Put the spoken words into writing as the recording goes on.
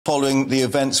Following the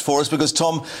events for us, because,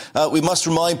 Tom, we must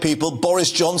remind people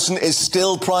Boris Johnson is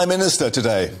still Prime Minister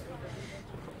today.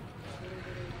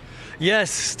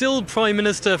 Yes, still Prime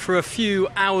Minister for a few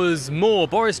hours more.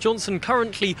 Boris Johnson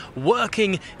currently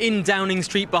working in Downing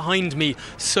Street behind me,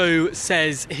 so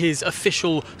says his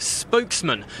official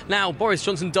spokesman. Now, Boris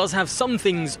Johnson does have some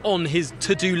things on his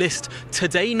to-do list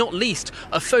today, not least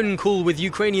a phone call with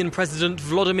Ukrainian President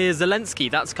Volodymyr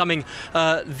Zelenskyy. That's coming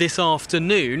this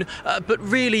afternoon. But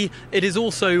really, it is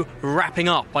also wrapping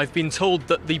up. I've been told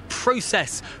that the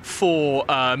process for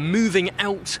moving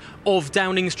out of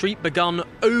Downing Street begun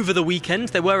over the weekend.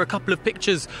 There were a couple of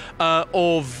pictures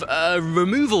of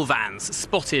removal vans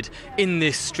spotted in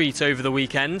this street over the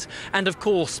weekend. And of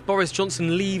course, Boris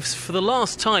Johnson leaves for the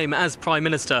last time as Prime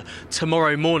Minister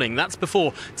tomorrow morning. That's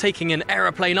before taking an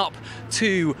aeroplane up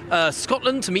to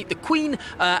Scotland to meet the Queen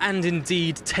and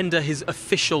indeed tender his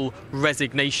official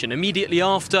resignation. Immediately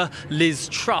after, Liz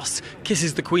Truss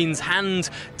kisses the Queen's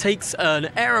hand, takes an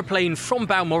aeroplane from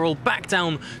Balmoral back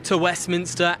down to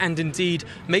Westminster and indeed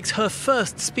makes her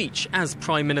first speech as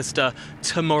Prime Minister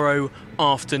tomorrow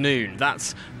afternoon.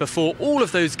 That's before all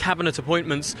of those cabinet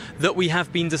appointments that we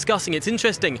have been discussing. It's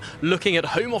interesting looking at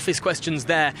Home Office questions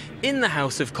there in the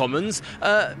House of Commons.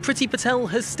 Priti Patel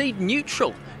has stayed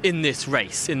neutral in this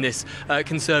race, in this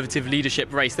Conservative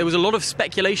leadership race. There was a lot of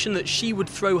speculation that she would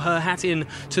throw her hat in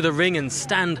to the ring and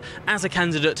stand as a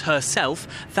candidate herself.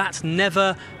 That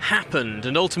never happened,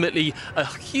 and ultimately a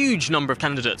huge number of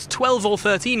candidates, 12 or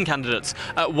 13 candidates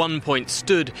at one point,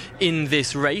 stood in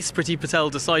this race. Priti Patel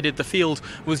decided the field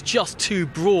was just too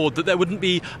broad, that there wouldn't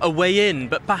be a way in,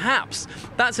 but perhaps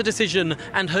that's a decision,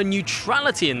 and her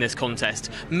neutrality in this contest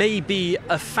may be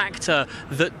a factor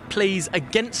that plays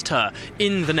against her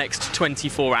in the next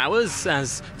 24 hours,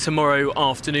 as tomorrow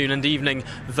afternoon and evening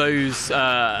those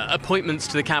appointments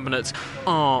to the cabinet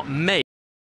are made.